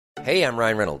Hey, I'm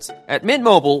Ryan Reynolds. At Mint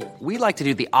Mobile, we like to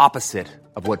do the opposite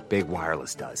of what Big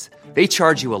Wireless does. They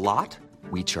charge you a lot,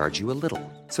 we charge you a little.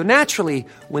 So naturally,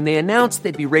 when they announced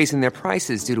they'd be raising their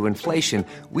prices due to inflation,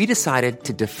 we decided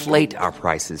to deflate our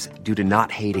prices due to not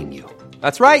hating you.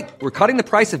 That's right. We're cutting the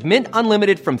price of Mint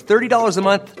Unlimited from $30 a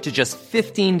month to just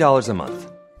 $15 a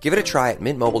month. Give it a try at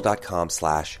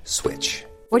mintmobile.com/switch.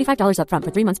 $45 up front for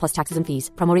 3 months plus taxes and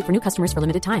fees. Promo rate for new customers for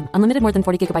limited time. Unlimited more than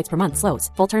 40 gigabytes per month. Slows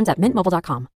full terms at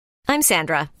mintmobile.com. I'm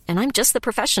Sandra, and I'm just the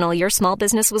professional your small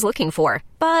business was looking for.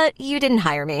 But you didn't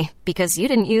hire me because you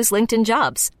didn't use LinkedIn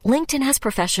Jobs. LinkedIn has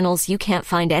professionals you can't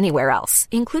find anywhere else,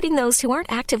 including those who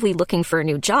aren't actively looking for a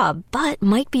new job, but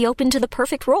might be open to the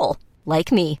perfect role,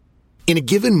 like me. In a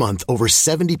given month, over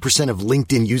 70% of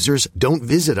LinkedIn users don't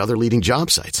visit other leading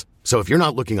job sites. So if you're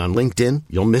not looking on LinkedIn,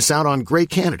 you'll miss out on great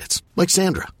candidates like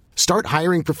Sandra. Start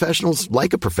hiring professionals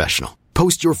like a professional.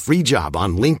 Post your free job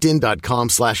on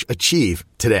linkedin.com/achieve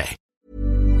today.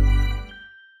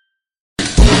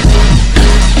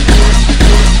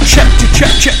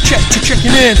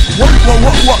 Checking in.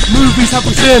 What movies have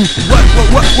we seen?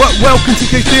 Welcome to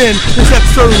Kick In. This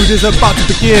episode is about to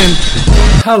begin.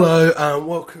 Hello and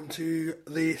welcome to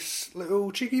this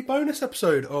little cheeky bonus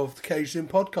episode of the Caged In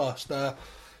podcast. For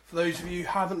those of you who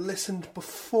haven't listened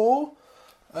before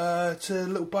to a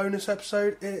little bonus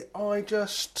episode, I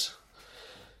just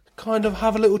kind of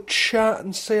have a little chat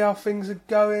and see how things are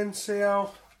going, see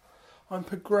how I'm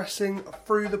progressing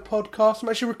through the podcast. I'm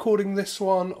actually recording this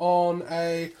one on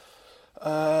a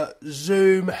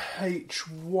Zoom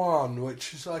H1,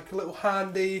 which is like a little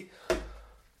handy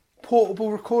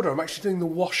portable recorder. I'm actually doing the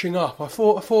washing up. I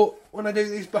thought when I do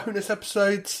these bonus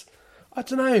episodes, I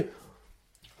don't know,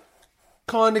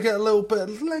 kind of get a little bit,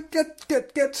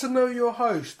 get to know your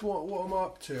host. What am I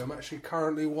up to? I'm actually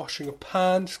currently washing a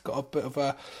pan. It's got a bit of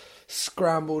a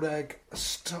scrambled egg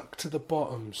stuck to the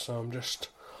bottom, so I'm just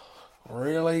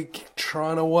really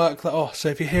trying to work that off. So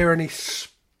if you hear any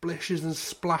splishes and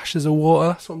splashes of water,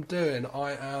 that's what I'm doing.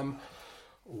 I am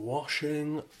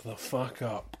washing the fuck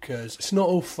up, because it's not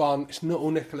all fun, it's not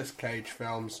all Nicolas Cage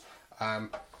films.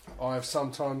 I've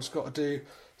sometimes got to do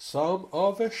some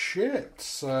other shit.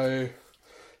 So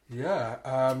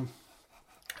yeah,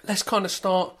 let's kind of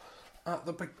start at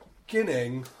the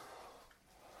beginning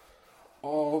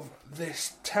of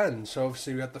this 10. So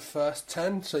obviously we had the first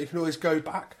 10, so you can always go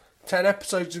back 10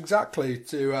 episodes exactly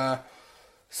to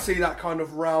see that kind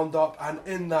of round up. And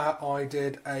in that I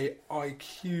did a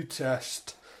IQ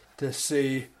test to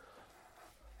see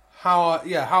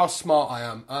how smart I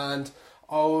am, and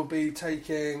I will be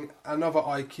taking another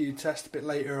IQ test a bit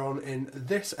later on in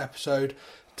this episode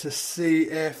to see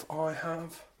if I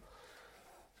have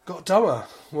got dumber,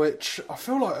 which I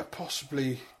feel like I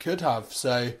possibly could have.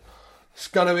 So it's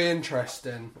going to be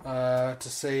interesting to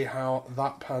see how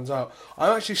that pans out.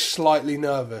 I'm actually slightly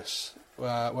nervous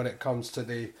when it comes to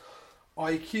the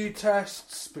IQ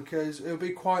tests, because it'll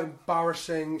be quite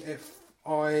embarrassing if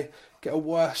I get a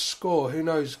worse score. Who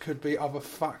knows, could be other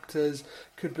factors,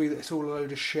 could be that it's all a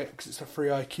load of shit because it's a free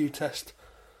IQ test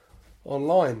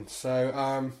online.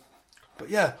 So, but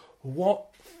yeah,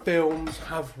 what films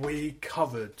have we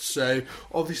covered? So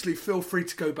obviously feel free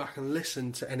to go back and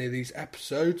listen to any of these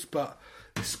episodes, but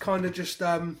it's kind of just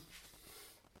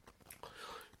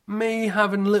me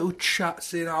having a little chat,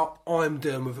 seeing how I'm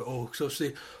doing with it all, because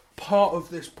obviously part of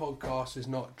this podcast is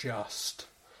not just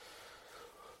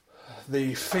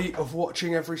the feat of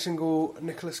watching every single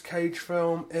Nicolas Cage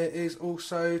film, it is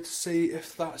also to see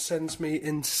if that sends me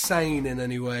insane in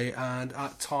any way, and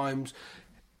at times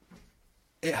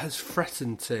it has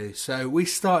threatened to. So we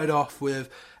started off with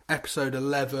episode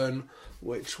 11,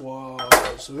 which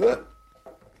was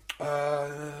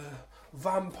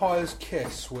Vampire's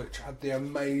Kiss, which had the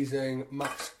amazing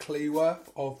Max Cleworth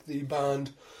of the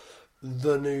band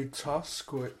The New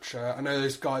Tusk, which I know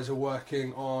those guys are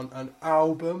working on an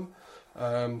album.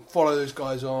 Follow those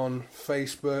guys on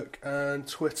Facebook and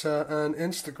Twitter and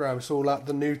Instagram. It's all at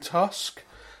The New Tusk,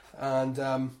 and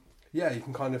yeah, you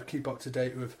can kind of keep up to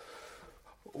date with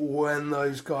when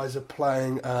those guys are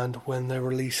playing and when they're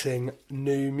releasing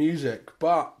new music.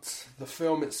 But the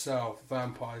film itself,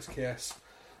 Vampire's Kiss,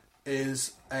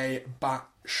 is a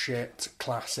batshit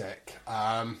classic.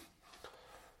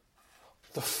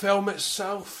 The film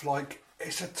itself, like,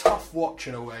 it's a tough watch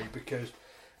in a way because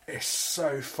it's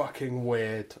so fucking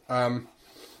weird.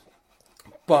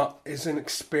 But it's an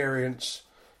experience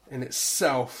in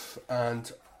itself,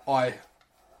 and I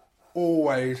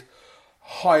always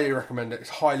highly recommend it. It's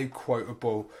highly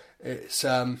quotable. It's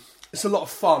a lot of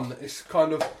fun. It's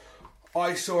kind of,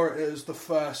 I saw it as the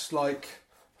first like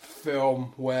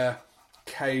film where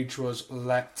Cage was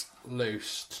let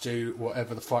loose to do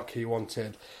whatever the fuck he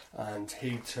wanted, and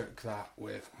he took that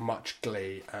with much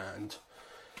glee. And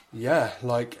yeah,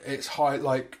 like, it's high,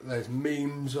 like, there's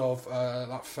memes of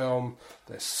that film.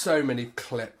 There's so many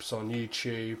clips on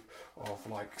YouTube of,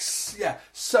 like,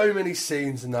 so many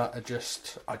scenes in that are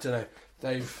just, I don't know,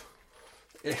 they've,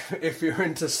 if you're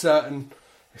into certain,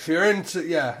 I don't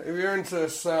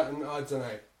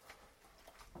know,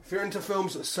 if you're into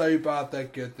films that are so bad they're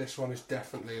good, this one is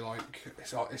definitely, like,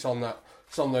 it's on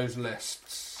those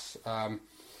lists. I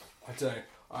don't know.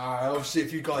 Obviously,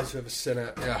 if you guys have ever seen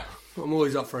it, yeah, I'm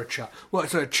always up for a chat. Well,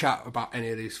 it's a chat about any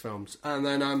of these films, and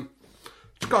then I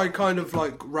kind of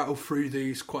like rattle through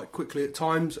these quite quickly at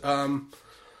times.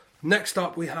 Next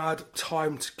up, we had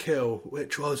Time to Kill,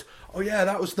 which was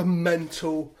that was the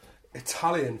mental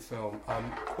Italian film.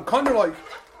 I'm kind of like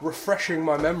refreshing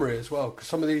my memory as well, because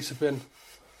some of these have been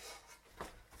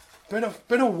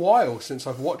a while since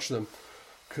I've watched them,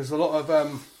 because a lot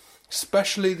of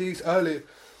especially the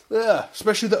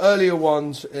earlier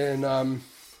ones in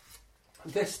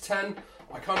this 10,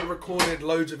 I kind of recorded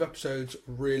loads of episodes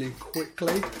really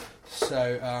quickly,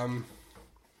 so I'm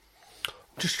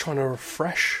just trying to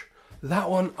refresh that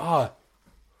one.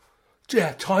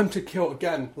 Time to Kill,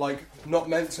 again, like, not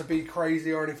meant to be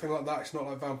crazy or anything like that. It's not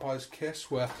like Vampire's Kiss,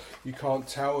 where you can't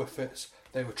tell if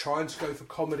they were trying to go for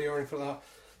comedy or anything like that.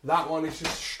 That one is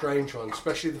just a strange one,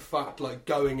 especially the fact, like,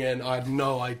 going in, I had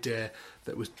no idea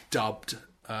that it was dubbed.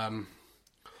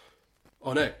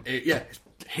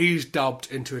 He's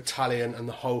dubbed into Italian, and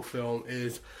the whole film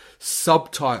is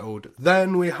subtitled.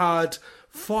 Then we had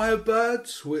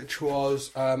Firebirds, which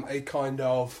was a kind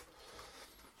of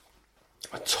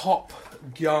a Top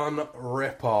Gun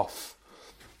rip-off.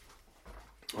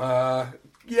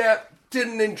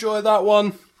 Didn't enjoy that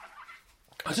one.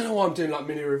 I don't know why I'm doing like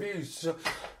mini reviews.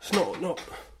 It's not.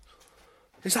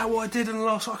 Is that what I did in the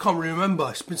last? I can't really remember.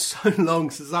 It's been so long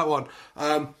since that one.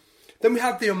 Then we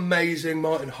had the amazing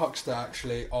Martin Huxter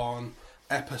actually on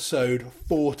episode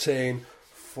 14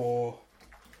 for,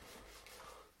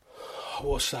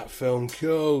 what's that film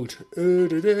called?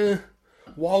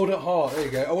 Wild at Heart. There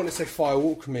you go. I want to say Fire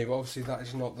Walk With Me, but obviously that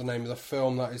is not the name of the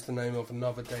film. That is the name of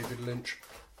another David Lynch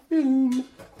film.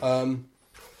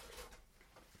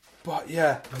 But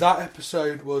yeah, that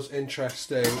episode was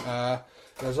interesting.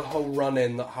 There's a whole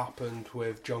run-in that happened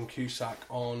with John Cusack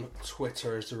on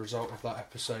Twitter as a result of that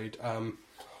episode. I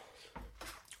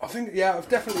think, I've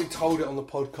definitely told it on the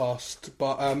podcast,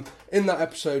 but in that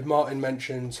episode, Martin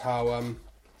mentions how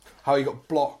he got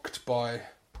blocked by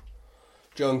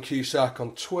John Cusack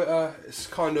on Twitter. It's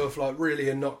kind of like really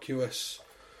innocuous,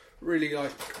 really,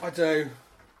 like, I don't know,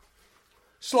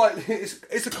 slightly,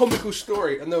 it's a comical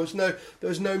story, and there was no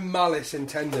malice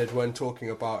intended when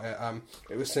talking about it.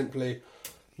 It was simply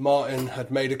Martin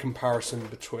had made a comparison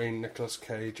between Nicolas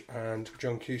Cage and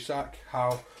John Cusack,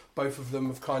 how both of them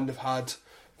have kind of had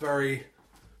very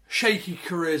shaky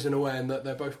careers in a way, and that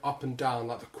they're both up and down,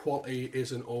 like the quality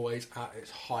isn't always at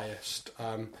its highest,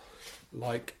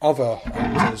 like other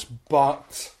actors.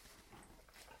 But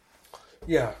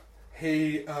yeah,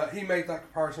 he made that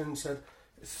comparison and said,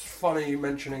 it's funny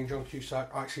mentioning John Cusack.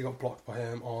 I actually got blocked by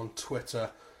him on Twitter.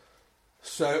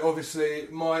 So obviously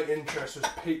my interest was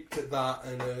piqued at that,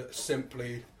 and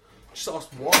simply just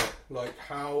asked why. Like,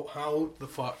 how the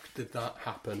fuck did that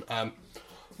happen?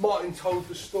 Martin told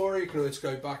the story. You can always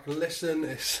go back and listen.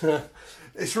 It's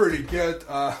really good.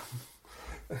 I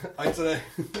don't know.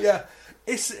 Yeah,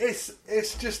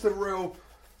 it's just a real.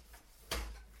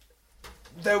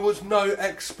 There was no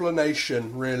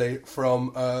explanation really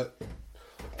from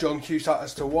John Cusack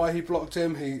as to why he blocked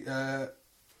him. He, as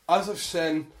I've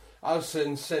seen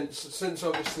since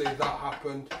obviously that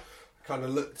happened, I kind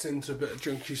of looked into a bit of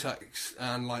John Cusack's,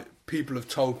 and like people have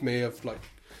told me, I've like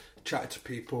chatted to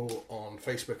people on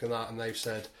Facebook and that, and they've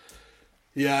said,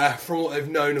 yeah, from what they've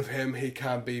known of him, he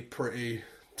can be pretty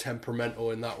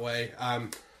temperamental in that way,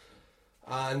 and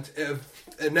it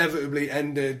inevitably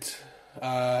ended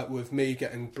with me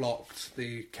getting blocked,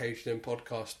 the Caged In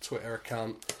Podcast Twitter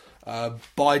account,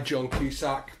 by John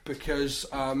Cusack, because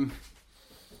I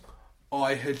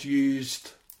had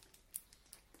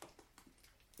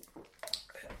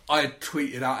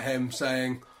tweeted at him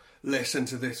saying, listen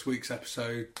to this week's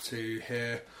episode to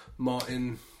hear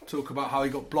Martin talk about how he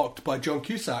got blocked by John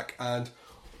Cusack, and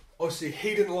obviously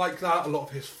he didn't like that, a lot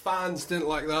of his fans didn't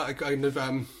like that. I kind of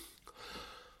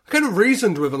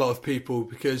reasoned with a lot of people,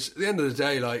 because at the end of the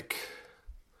day, like,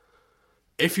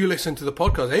 if you listen to the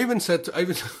podcast, I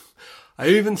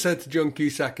even said to John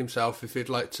Cusack himself if he'd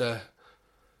like to,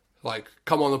 like,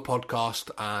 come on the podcast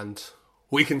and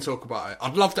we can talk about it.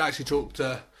 I'd love to actually talk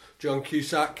to John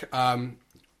Cusack,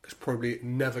 It's probably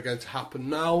never going to happen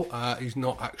now. He's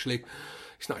not actually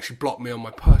blocked me on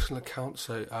my personal account,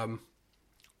 so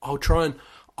I'll try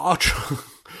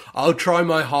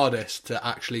my hardest to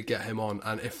actually get him on,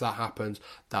 and if that happens,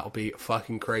 that'll be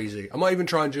fucking crazy. I might even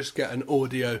try and just get an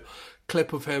audio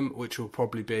clip of him, which will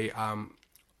probably be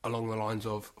along the lines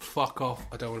of "fuck off,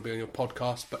 I don't want to be on your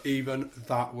podcast," but even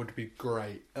that would be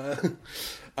great.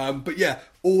 But yeah,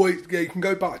 always you can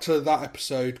go back to that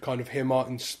episode, kind of hear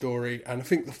Martin's story, and I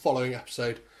think the following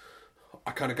episode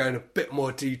I kind of go in a bit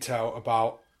more detail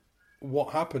about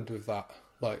what happened with that.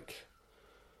 Like,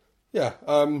 yeah.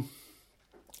 And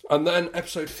then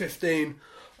episode 15,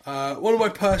 one of my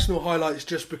personal highlights,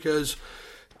 just because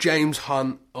James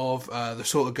Hunt of the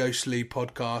Sort of Ghostly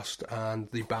podcast and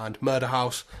the band Murder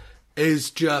House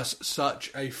is just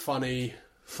such a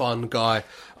fun guy,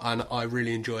 and I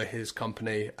really enjoy his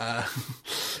company,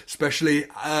 especially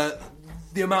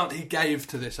the amount he gave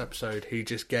to this episode. He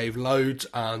just gave loads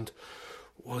and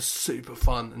was super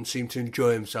fun and seemed to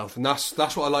enjoy himself, and that's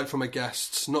what I like from my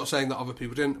guests. Not saying that other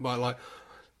people didn't, but like,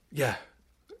 yeah,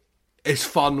 it's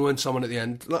fun when someone at the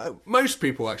end, like most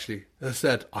people actually, as I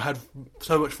said, I had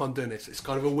so much fun doing this. It's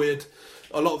kind of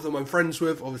a lot of them I'm friends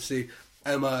with. Obviously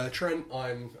Emma Trent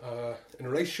I'm in a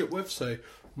relationship with, so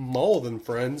more than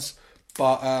friends,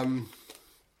 but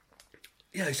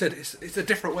yeah, he said it's a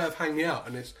different way of hanging out,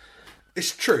 and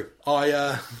it's true.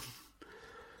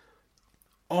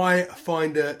 I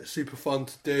find it super fun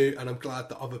to do, and I'm glad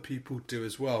that other people do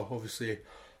as well. Obviously,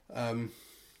 I'm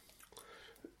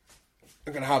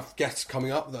going to have guests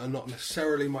coming up that are not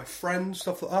necessarily my friends,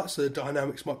 stuff like that, so the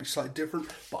dynamics might be slightly different,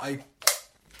 but I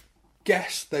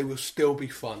guess they will still be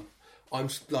fun. I'm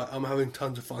having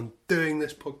tons of fun doing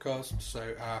this podcast,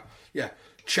 so yeah,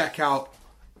 check out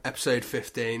episode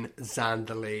 15,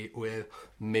 Zanderley, with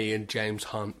me and James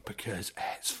Hunt, because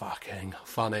it's fucking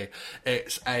funny.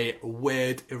 It's a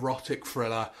weird erotic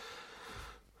thriller.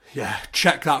 Yeah,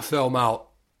 check that film out.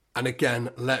 And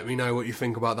again, let me know what you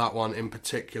think about that one in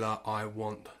particular. I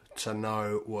want to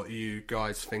know what you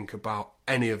guys think about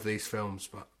any of these films,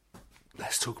 but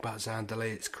let's talk about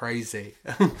Zanderley. It's crazy.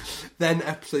 Then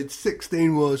episode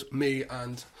 16 was me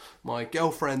and my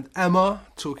girlfriend Emma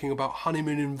talking about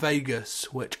Honeymoon in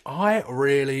Vegas, which I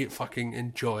really fucking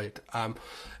enjoyed.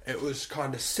 It was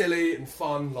kind of silly and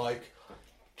fun. Like,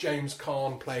 James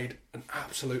Caan played an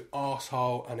absolute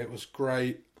arsehole, and it was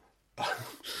great.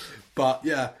 But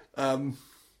yeah, and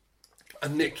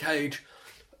Nick Cage.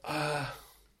 Yeah,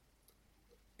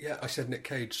 I said Nick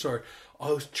Cage, sorry. I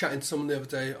was chatting to someone the other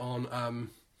day on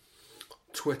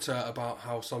Twitter about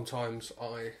how sometimes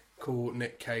I call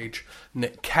Nick Cage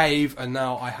Nick Cave, and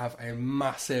now I have a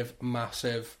massive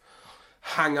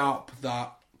hang up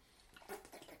that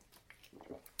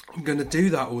I'm going to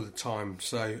do that all the time.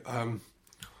 So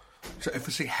if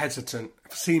I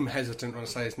seem hesitant when I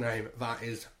say his name, that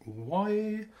is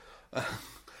why.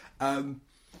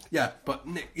 Yeah, but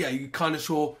Nick, yeah, you kind of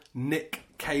saw Nick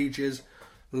Cage's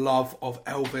love of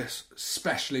Elvis,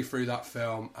 especially through that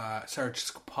film. Sarah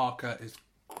Jessica Parker is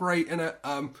great in it.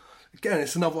 Again,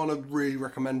 it's another one I'd really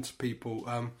recommend to people.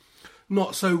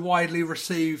 Not so widely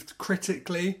received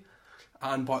critically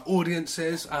and by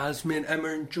audiences as me and Emma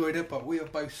enjoyed it, but we are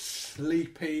both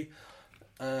sleepy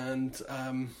and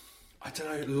I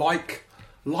don't know,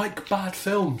 like bad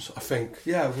films, I think.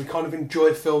 Yeah, we kind of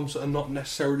enjoy films that are not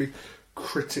necessarily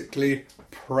critically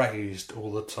praised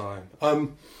all the time.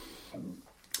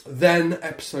 Then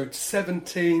episode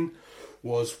 17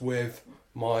 was with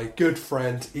my good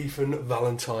friend Ethan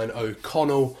Valentine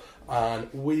O'Connell, and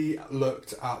we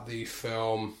looked at the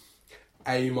film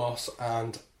Amos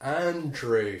and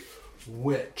Andrew,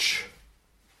 which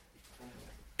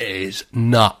is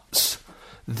nuts.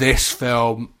 This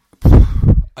film,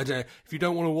 I don't know, if you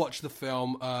don't want to watch the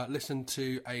film, listen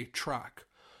to a track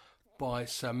by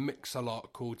Sir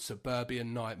Mix-a-Lot called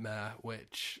Suburban Nightmare,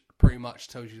 which pretty much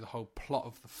tells you the whole plot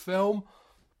of the film.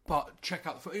 But check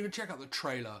out the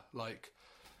trailer. Like,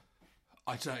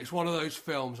 I don't know, it's one of those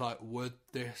films like, would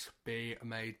this be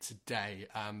made today?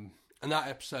 And that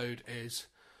episode is,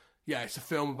 yeah, it's a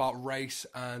film about race,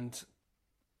 and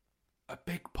a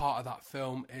big part of that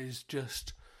film is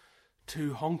just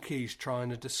two honkies trying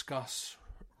to discuss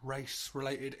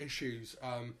race-related issues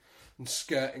and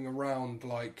skirting around,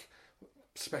 like,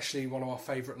 especially one of our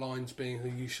favourite lines being the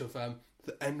use of the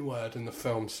N-word in the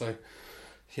film. So,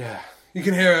 yeah, you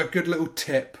can hear a good little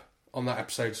tip on that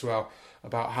episode as well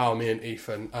about how me and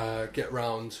Ethan get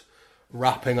round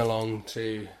rapping along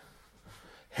to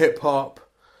hip-hop,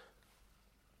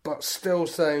 but still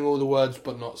saying all the words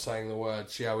but not saying the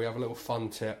words. Yeah, we have a little fun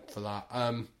tip for that.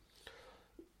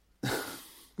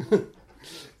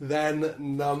 Then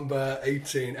number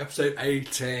 18, episode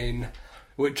 18,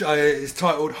 which is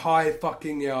titled Hi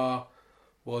Fucking Ya,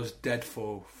 was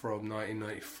Deadfall from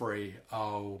 1993.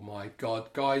 Oh my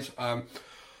god, guys.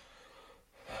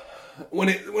 When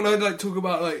I like talk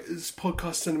about like this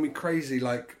podcast sending me crazy,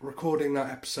 like recording that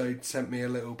episode sent me a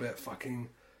little bit fucking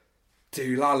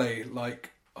doolally.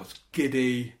 Like I was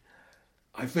giddy.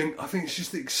 I think it's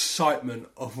just the excitement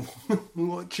of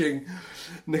watching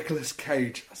Nicolas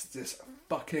Cage as this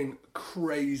fucking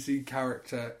crazy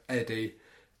character Eddie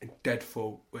in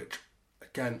Deadfall, which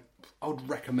again I would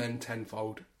recommend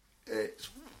tenfold. It's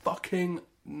fucking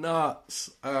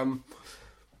nuts.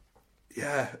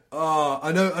 Yeah.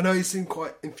 I know you seem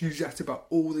quite enthusiastic about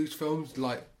all these films.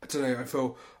 Like, I don't know, I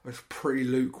feel I was pretty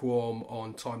lukewarm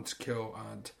on Time to Kill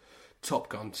and Top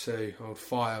Gun 2 on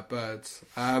Firebirds.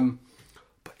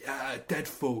 But yeah,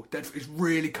 Deadfall is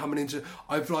really coming into...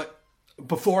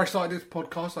 Before I started this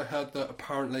podcast, I heard that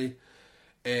apparently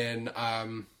in a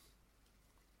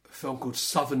film called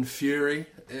Southern Fury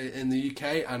in the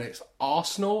UK, and it's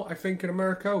Arsenal, I think, in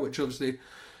America, which obviously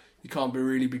you can't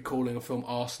really be calling a film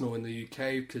Arsenal in the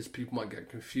UK because people might get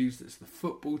confused. It's the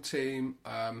football team.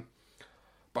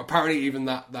 But apparently even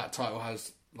that title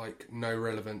has like no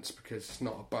relevance because it's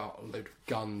not about a load of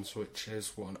guns, which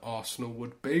is what an Arsenal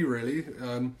would be, really,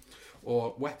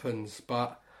 or weapons.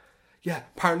 But yeah,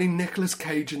 apparently Nicolas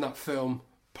Cage in that film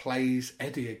plays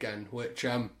Eddie again, which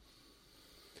if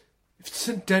it's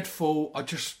in Deadfall, I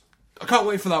can't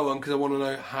wait for that one because I want to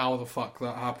know how the fuck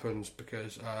that happens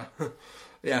because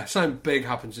yeah, something big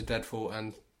happens in Deadfall,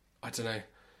 and I don't know. It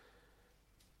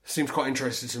seems quite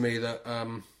interesting to me that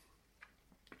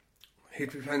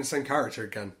he'd be playing the same character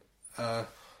again.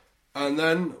 And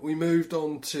then we moved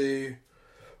on to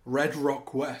Red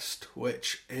Rock West,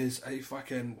 which is a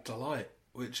fucking delight.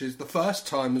 Which is the first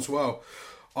time as well,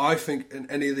 I think, in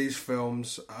any of these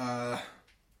films. I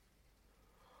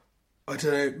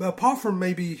don't know, apart from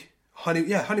maybe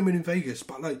Honeymoon in Vegas,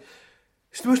 but like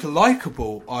it's the most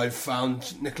likeable I've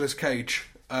found Nicolas Cage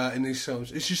in these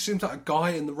films. It just seems like a guy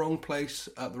in the wrong place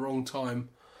at the wrong time,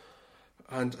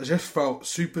 and I just felt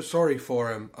super sorry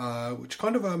for him, which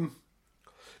kind of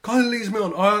leads me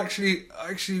on. I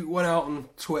actually went out on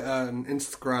Twitter and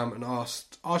Instagram and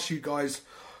asked you guys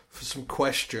for some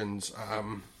questions.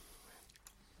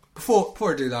 Before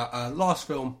I do that, last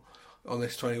film on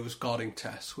this 20 was Guarding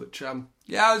Tess, which I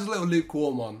was a little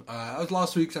lukewarm on. That was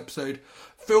last week's episode.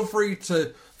 Feel free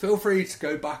to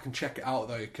go back and check it out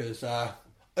though, because I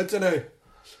don't know,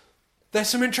 there's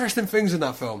some interesting things in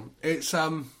that film. It's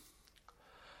and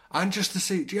just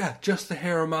to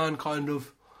hear a man kind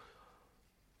of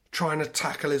trying to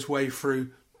tackle his way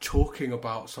through talking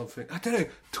about something. I don't know,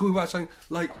 talking about something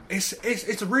like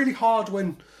it's really hard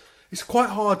when it's quite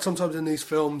hard sometimes in these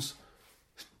films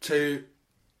to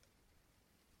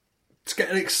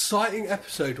get an exciting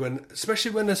episode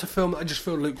especially when there's a film that I just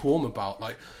feel lukewarm about.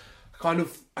 Like I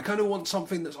kind of want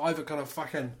something that's either kind of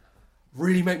fucking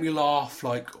really make me laugh,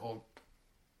 like, or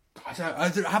I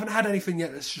haven't had anything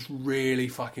yet that's just really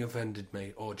fucking offended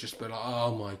me, or just been like,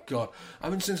 oh my god, I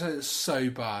haven't seen something that's so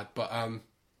bad. But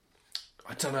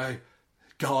I don't know,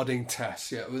 Guarding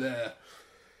Tess,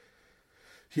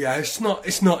 it's not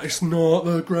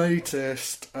the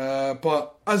greatest.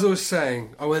 But as I was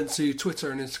saying, I went to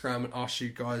Twitter and Instagram and asked you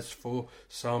guys for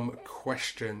some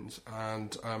questions,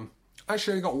 and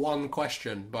actually I got one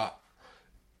question, but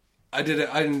I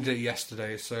didn't do it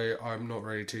yesterday, so I'm not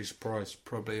really too surprised.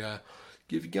 Probably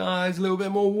give you guys a little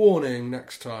bit more warning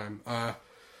next time.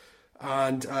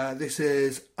 And this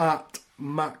is at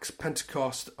Max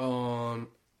Pentecost on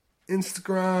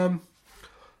Instagram.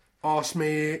 Asked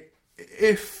me,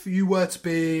 if you were to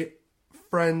be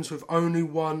friends with only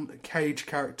one Cage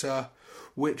character,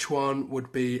 which one would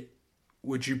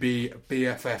you be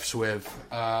BFFs with?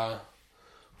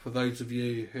 For those of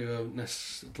you who don't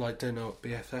know what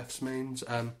BFFs means,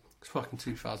 it's fucking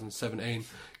 2017.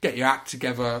 Get your act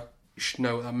together. You should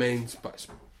know what that means. But it's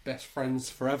best friends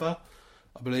forever,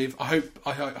 I believe. I hope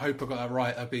I got that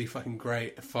right. That'd be fucking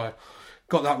great. If I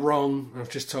got that wrong, I've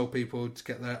just told people to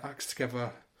get their acts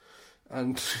together,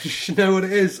 and you should know what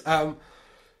it is.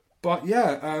 But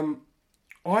yeah,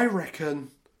 I reckon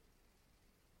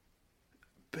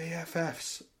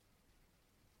BFFs.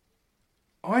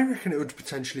 I reckon it would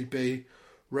potentially be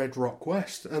Red Rock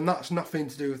West, and that's nothing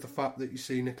to do with the fact that you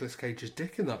see Nicolas Cage's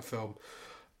dick in that film.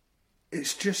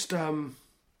 It's just, I'd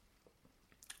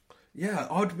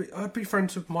be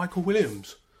friends with Michael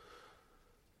Williams.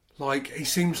 Like, he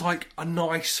seems like a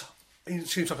nice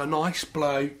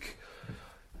bloke.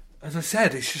 As I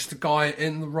said, it's just a guy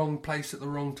in the wrong place at the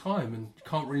wrong time, and you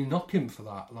can't really knock him for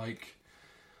that. Like,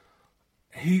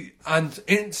 And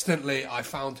instantly I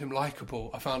found him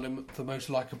likeable. I found him the most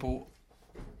likeable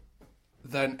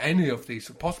than any of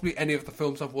these, possibly any of the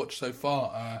films I've watched so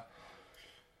far.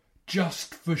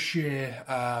 Just for sheer,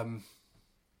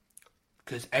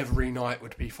 because every night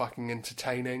would be fucking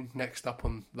entertaining. Next up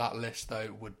on that list,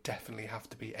 though, would definitely have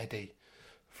to be Eddie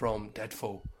from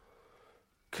Deadfall.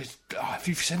 Because if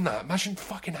you've seen that, imagine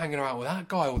fucking hanging around with that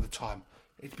guy all the time.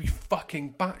 It'd be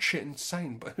fucking batshit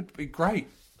insane, but it'd be great.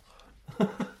 Yeah,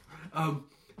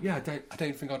 I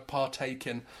don't think I'd partake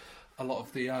in a lot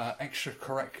of the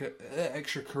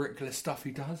extracurricular stuff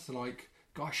he does. Like,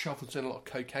 guy shovels in a lot of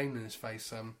cocaine in his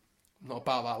face. Not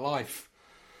about that life.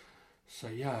 So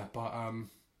yeah, but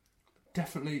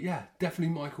definitely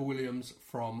Michael Williams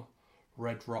from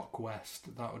Red Rock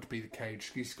West. That would be the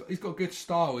cage. He's got good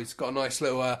style. He's got a nice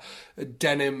little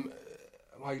denim,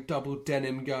 like double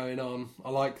denim going on. I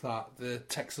like that. The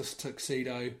Texas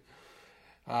tuxedo.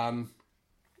 Yeah,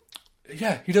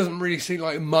 he doesn't really seem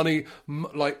like money.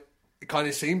 Like, it kind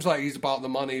of seems like he's about the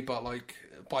money, but like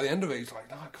by the end of it, he's like,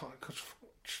 no, I can't.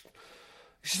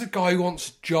 He's just a guy who wants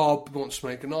a job, wants to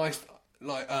make a nice,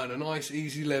 like, earn a nice,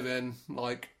 easy living,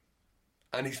 like,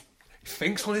 and he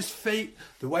thinks on his feet.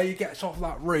 The way he gets off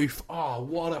that roof,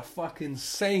 what a fucking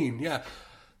scene! Yeah,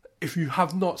 if you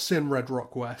have not seen Red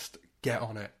Rock West, get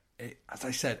on it. As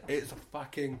I said, it's a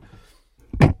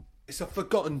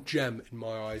forgotten gem in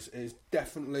my eyes. It's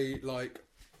definitely like,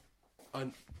 I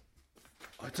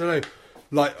don't know,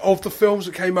 like, of the films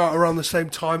that came out around the same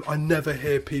time, I never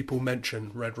hear people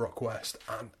mention Red Rock West,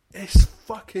 and it's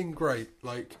fucking great.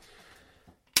 Like,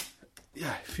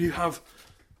 yeah, if you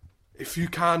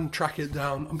can track it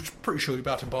down, I'm pretty sure you're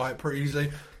about to buy it pretty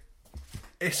easily.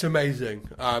 It's amazing.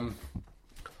 And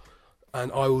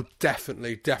I will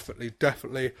definitely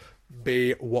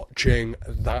be watching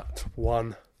that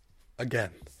one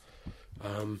again.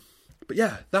 But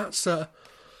yeah, that's all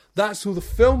the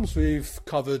films we've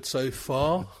covered so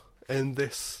far in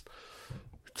this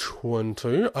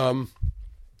 20.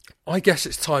 I guess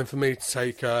it's time for me to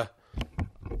take a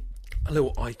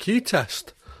little IQ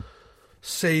test.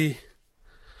 See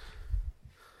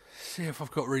if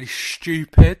I've got really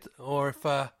stupid or if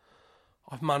I've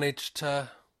managed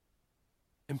to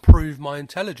improve my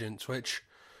intelligence, which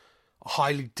I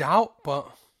highly doubt, but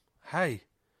hey,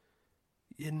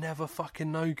 you never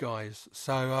fucking know, guys.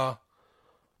 So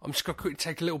I'm just going to quickly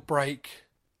take a little break,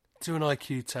 do an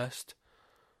IQ test,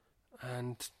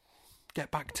 and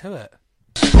get back to it.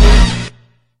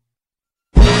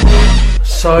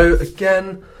 So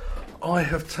again, I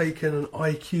have taken an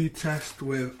IQ test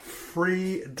with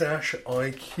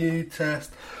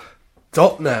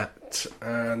free-iqtest.net,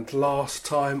 and last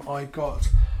time I got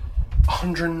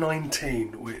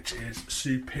 119, which is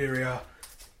superior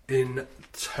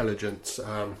intelligence.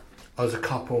 I was a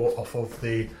couple off of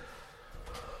the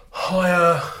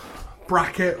higher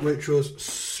bracket, which was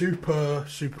super,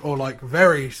 or like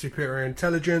very superior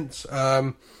intelligence.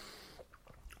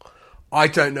 I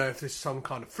don't know if this is some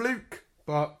kind of fluke,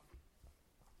 but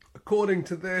according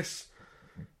to this,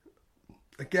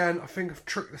 again, I think I've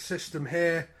tricked the system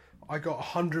here. I got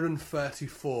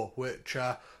 134, which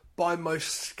by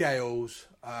most scales,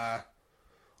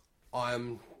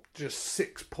 I'm just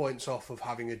 6 points off of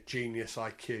having a genius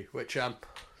IQ, which I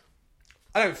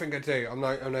don't think I do. I'm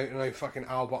no fucking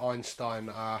Albert Einstein.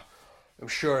 I'm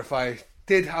sure if I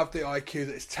did have the IQ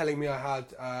that it's telling me I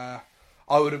had,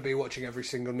 I wouldn't be watching every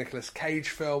single Nicolas Cage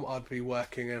film. I'd be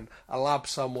working in a lab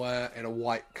somewhere in a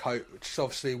white coat, which is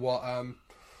obviously what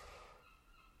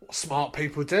smart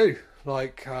people do.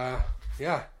 Like,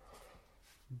 yeah.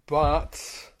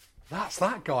 But that's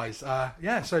that, guys.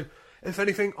 Yeah, so if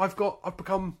anything, I've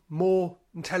become more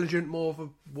intelligent, more of a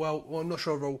I'm not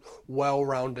sure of a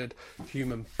well-rounded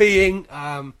human being.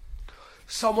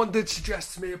 Someone did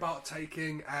suggest to me about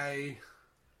taking a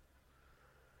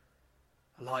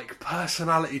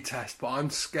personality test, but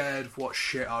I'm scared of what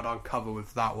shit I'd uncover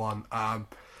with that one. I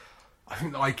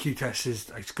think the IQ test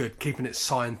is good, keeping it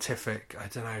scientific. I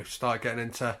don't know, start getting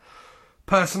into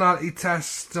personality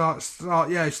tests, start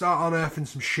unearthing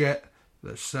some shit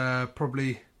that's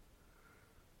probably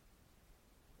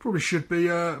should be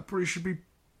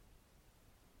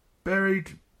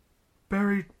buried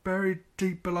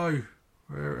deep below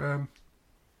where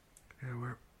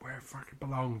it fucking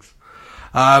belongs.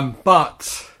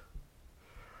 But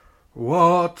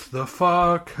what the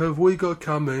fuck have we got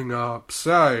coming up?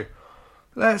 So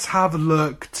let's have a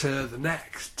look to the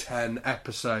next 10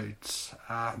 episodes.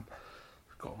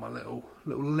 Got my little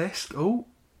list. Oh,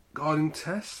 guarding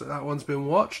test. That one's been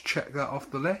watched. Check that off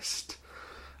the list.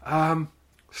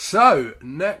 So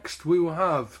next we will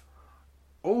have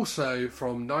Also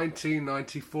from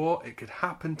 1994, It Could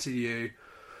Happen to You,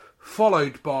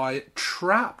 followed by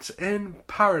Trapped in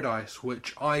Paradise,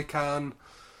 which I can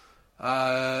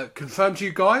confirm to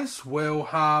you guys will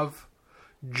have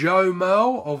Joe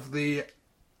Merle of the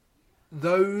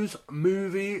Those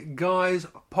Movie Guys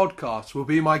podcast will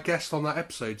be my guest on that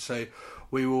episode. So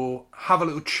we will have a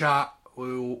little chat.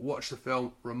 We will watch the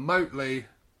film remotely,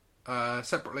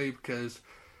 separately, because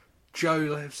Joe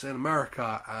lives in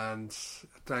America and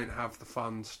don't have the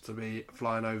funds to be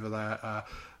flying over there.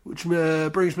 Which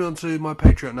brings me on to my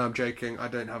Patreon. No, I'm joking. I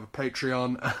don't have a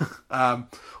Patreon.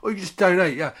 Or you just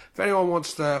donate. Yeah, if anyone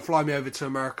wants to fly me over to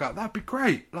America, that'd be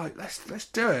great. Like, let's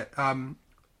do it.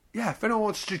 Yeah, if anyone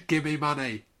wants to just give me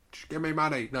money, just give me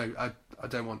money. No, I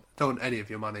don't want any of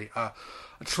your money. I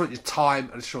just want your time.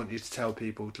 I just want you to tell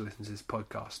people to listen to this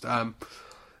podcast.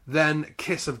 Then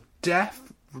Kiss of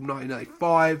Death from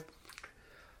 1995,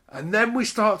 and then we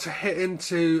start to hit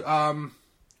into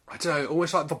I don't know,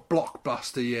 almost like the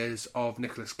blockbuster years of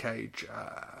Nicolas Cage,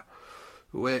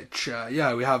 which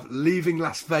we have Leaving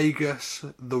Las Vegas,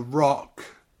 The Rock,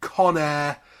 Con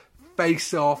Air,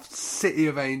 Face Off, City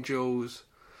of Angels,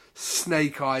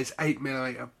 Snake Eyes,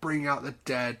 8mm, Bring Out the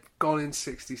Dead, Gone in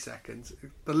 60 Seconds.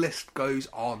 The list goes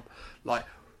on. Like,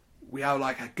 we have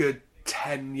like a good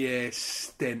 10-year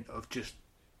stint of just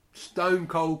stone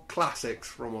cold classics,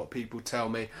 from what people tell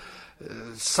me.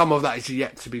 Some of that is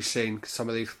yet to be seen, because some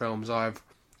of these films I've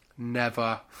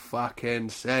never fucking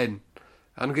seen.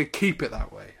 And I'm going to keep it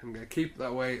that way. I'm going to keep it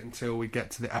that way until we get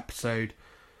to the episode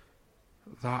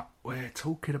that we're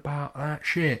talking about that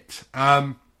shit.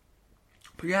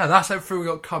 But yeah, that's everything we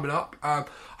got coming up. I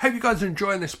hope you guys are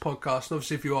enjoying this podcast. And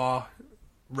obviously, if you are,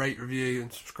 rate, review,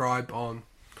 and subscribe on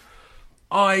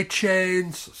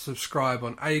iTunes. Subscribe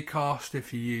on Acast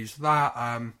if you use that.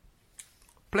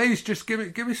 Please just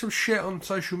give me some shit on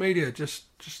social media. Just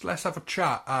let's have a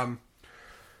chat.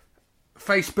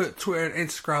 Facebook, Twitter, and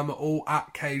Instagram are all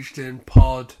at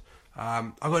CagedInPod.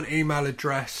 I've got an email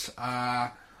address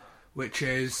which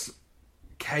is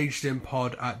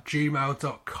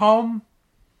cagedinpod@gmail.com.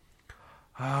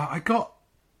 I've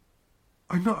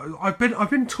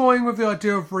been toying with the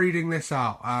idea of reading this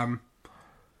out.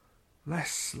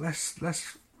 Let's do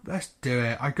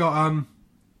it. I got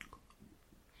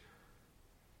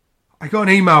an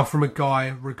email from a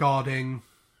guy regarding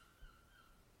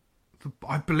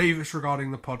I believe it's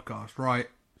regarding the podcast, right?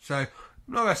 So I'm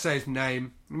not gonna say his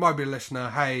name. He might be a listener.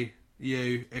 Hey,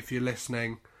 you, if you're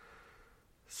listening,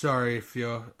 sorry if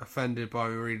you're offended by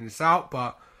me reading this out,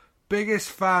 but biggest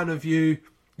fan of you.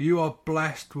 You are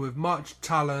blessed with much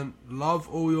talent. Love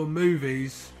all your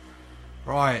movies.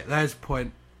 Right, there's a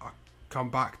point I'll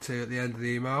come back to at the end of the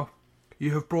email.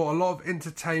 You have brought a lot of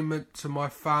entertainment to my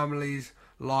family's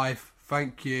life.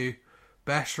 Thank you.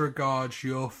 Best regards,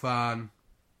 your fan.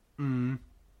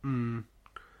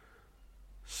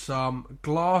 Some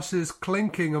glasses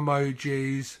clinking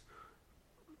emojis,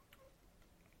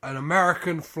 an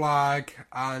American flag,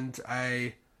 and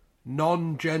a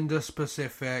non-gender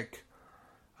specific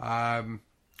arm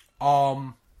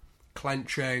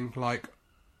clenching, like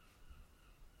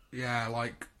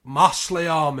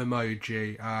muscly arm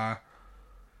emoji.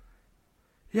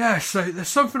 So there's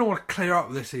something I want to clear up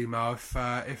with this email.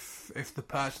 If the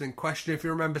person in question, if you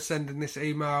remember sending this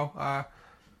email, I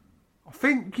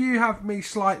think you have me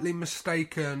slightly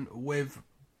mistaken with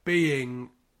being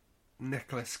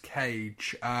Nicolas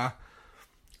Cage. The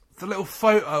little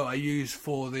photo I used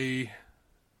for the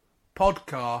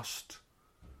podcast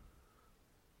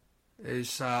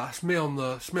is that's me on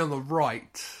the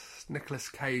right, Nicolas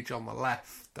Cage on the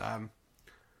left. I'm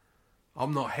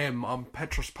not him. I'm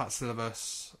Petros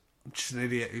Patsilivas. I'm just an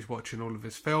idiot who's watching all of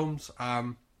his films.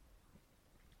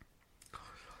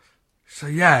 So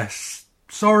yes,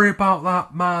 sorry about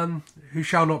that, man who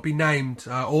shall not be named,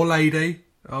 or lady.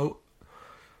 Oh,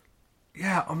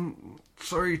 yeah. I'm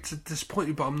sorry to disappoint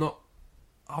you, but I'm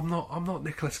not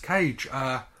Nicolas Cage.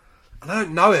 I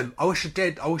don't know him. I wish I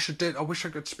did. I wish I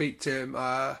could speak to him.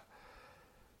 But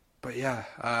yeah,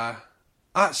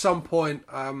 at some point,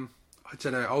 I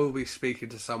don't know, I will be speaking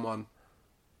to someone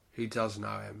who does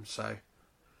know him. So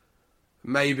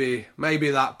maybe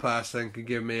that person can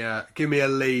give me a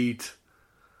lead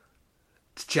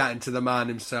to chatting to the man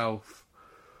himself,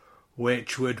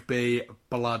 which would be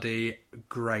bloody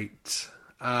great.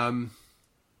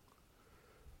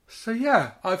 So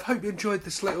yeah, I hope you enjoyed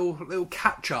this little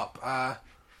catch up.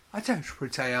 I don't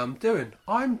really tell you how I'm doing.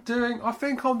 I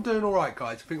think I'm doing all right,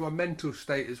 guys. I think my mental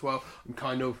state as well. I'm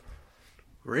kind of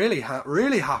really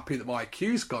happy that my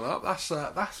IQ's gone up. That's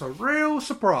a real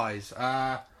surprise.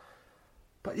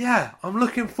 But yeah, I'm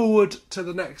looking forward to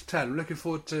the next 10. I'm looking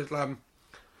forward to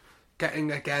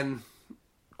getting again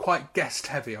quite guest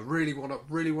heavy. I really want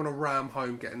to ram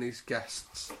home getting these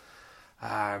guests.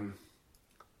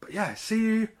 But yeah,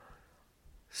 see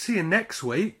you next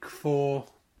week for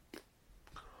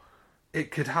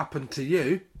It Could Happen to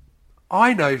You.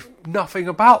 I know nothing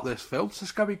about this film, so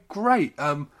it's going to be great.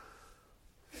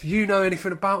 If you know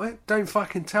anything about it, don't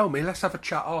fucking tell me. Let's have a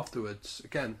chat afterwards.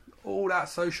 Again, all that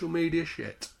social media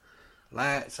shit.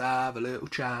 Let's have a little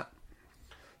chat.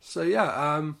 So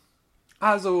yeah,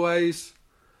 as always,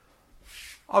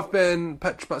 I've been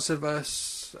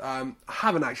Petrobutterverse. I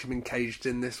haven't actually been caged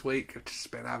in this week. I've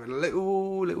just been having a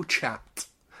little chat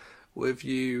with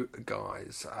you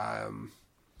guys.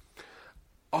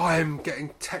 I'm getting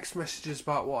text messages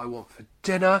about what I want for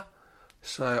dinner,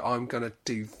 so I'm gonna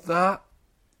do that.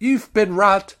 You've been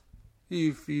rad.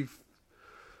 You've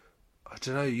I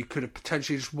don't know, you could have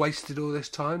potentially just wasted all this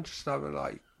time just having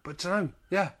but I don't know,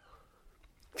 yeah.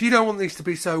 If you don't want these to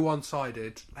be so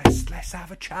one-sided, let's have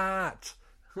a chat.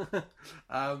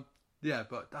 Yeah,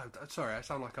 but no, sorry, I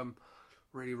sound like I'm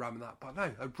really ramming that, but no,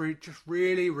 I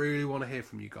really want to hear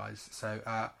from you guys. So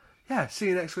yeah, see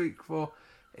you next week for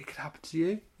It Could Happen to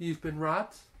You. You've been rad.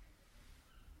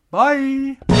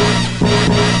 Bye.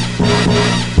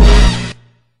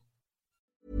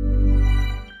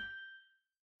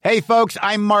 Hey folks,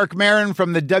 I'm Mark Maron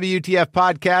from the WTF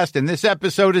Podcast, and this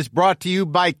episode is brought to you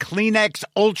by Kleenex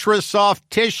Ultra Soft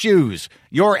Tissues,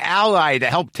 your ally to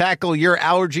help tackle your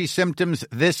allergy symptoms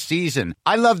this season.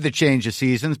 I love the change of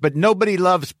seasons, but nobody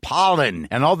loves pollen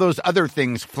and all those other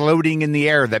things floating in the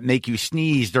air that make you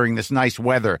sneeze during this nice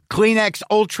weather. Kleenex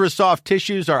Ultra Soft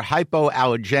Tissues are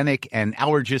hypoallergenic and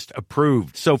allergist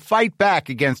approved, so fight back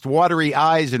against watery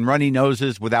eyes and runny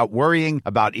noses without worrying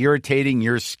about irritating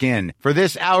your skin. For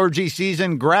this allergy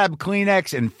season, grab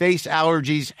Kleenex and face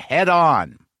allergies head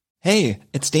on. Hey,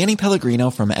 it's Danny Pellegrino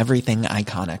from Everything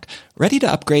Iconic. Ready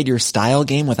to upgrade your style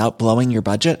game without blowing your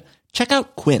budget? Check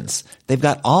out Quince. They've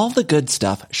got all the good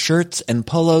stuff, shirts and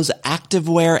polos,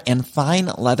 activewear, and fine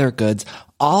leather goods,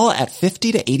 all at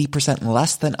 50 to 80%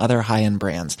 less than other high-end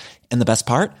brands. And the best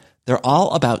part? They're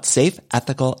all about safe,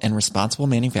 ethical, and responsible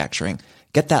manufacturing.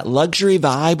 Get that luxury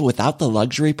vibe without the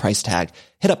luxury price tag.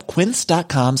 Hit up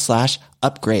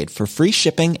quince.com/upgrade for free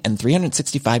shipping and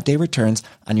 365-day returns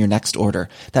on your next order.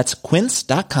 That's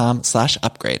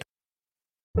quince.com/upgrade.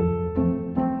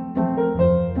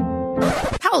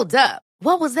 Hold up.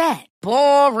 What was that?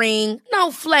 Boring.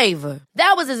 No flavor.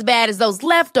 That was as bad as those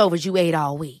leftovers you ate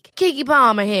all week. Keke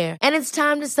Palmer here, and it's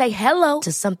time to say hello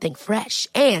to something fresh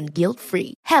and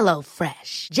guilt-free. Hello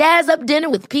Fresh. Jazz up dinner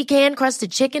with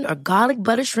pecan-crusted chicken or garlic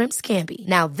butter shrimp scampi.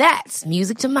 Now that's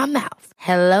music to my mouth.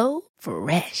 Hello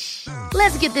Fresh.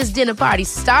 Let's get this dinner party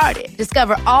started.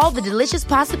 Discover all the delicious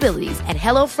possibilities at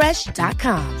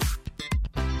HelloFresh.com.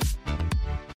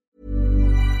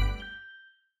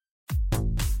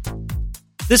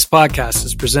 This podcast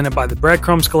is presented by the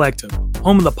Breadcrumbs Collective,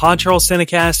 home of the Pod Charles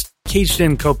Cinecast, Caged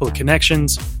In Coppola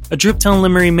Connections, A Driptown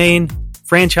Limerick, Maine,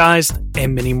 Franchised,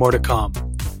 and many more to come.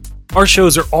 Our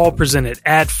shows are all presented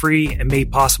ad-free and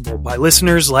made possible by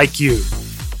listeners like you.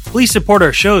 Please support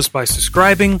our shows by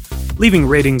subscribing, leaving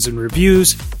ratings and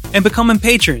reviews, and becoming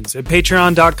patrons at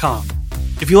patreon.com.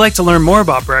 If you'd like to learn more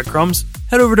about Breadcrumbs,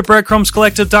 head over to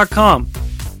breadcrumbscollective.com.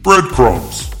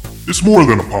 Breadcrumbs. It's more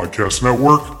than a podcast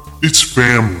network. It's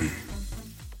family.